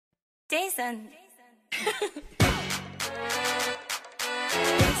Jason. Jason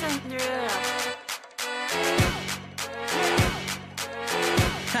Derulo.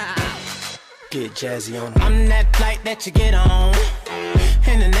 Get jazzy on. I'm that flight that you get on,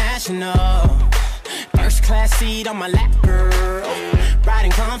 international. First class seat on my lap, girl,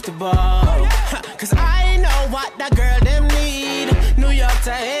 riding comfortable. Cause I know what that girl them need. New York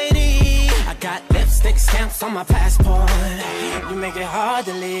to Haiti, I got lipstick stamps on my passport. You make it hard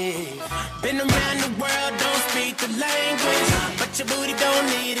to leave. Been around the world, don't speak the language, but your booty don't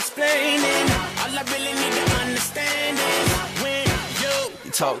need explaining. All I really need to understand is when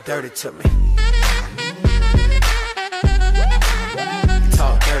you talk dirty to me. You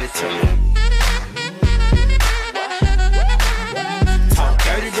talk dirty to me. Talk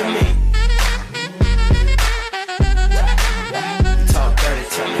dirty to me. Talk dirty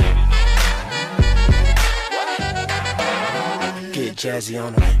to me. Get jazzy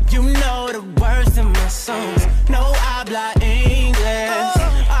on them. You know the words in my songs. No habla English.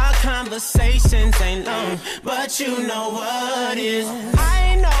 Our conversations ain't long, but you know what is.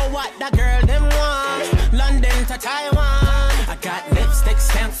 I know what that girl them want. London to Taiwan. I got lipstick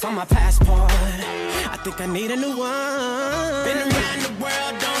stamps on my passport. I think I need a new one. Been around the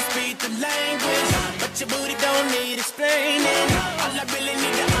world, don't speak the language, but your booty don't need explaining. All I really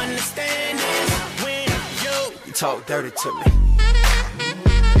need to understand is when you talk dirty to me.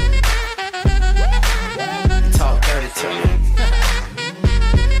 Talk dirty to me.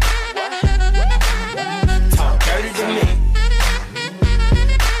 Talk dirty to me.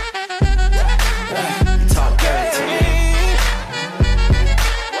 Talk dirty to me.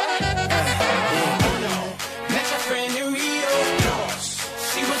 Met your friend in Rio.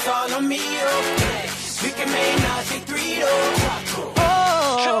 She was all on me. We can make Nazi 3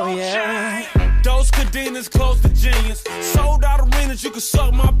 Oh yeah. Those cadenas close to genius. Sold out arenas, you can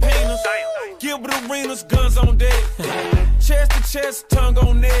suck my penis. Gilbert arenas, guns on deck. Chest to chest, tongue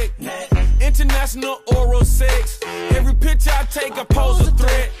on neck. International oral sex. Every picture I take, I pose a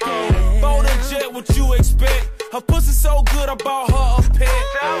threat. Bold and jet, what you expect? Her pussy so good, I bought her a pet.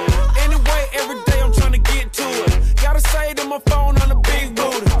 Anyway, every day I'm trying to get to it. Gotta say to my phone on the big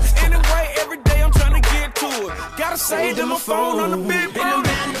booty. Anyway, every day I'm trying to get to it. Gotta say to my phone on the big booty. Been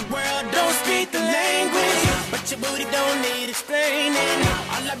around the world, don't speak the language, but your booty don't need explaining.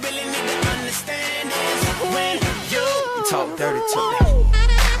 All I really need to understand is when you talk dirty to me.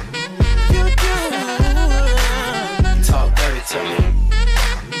 You talk dirty to me.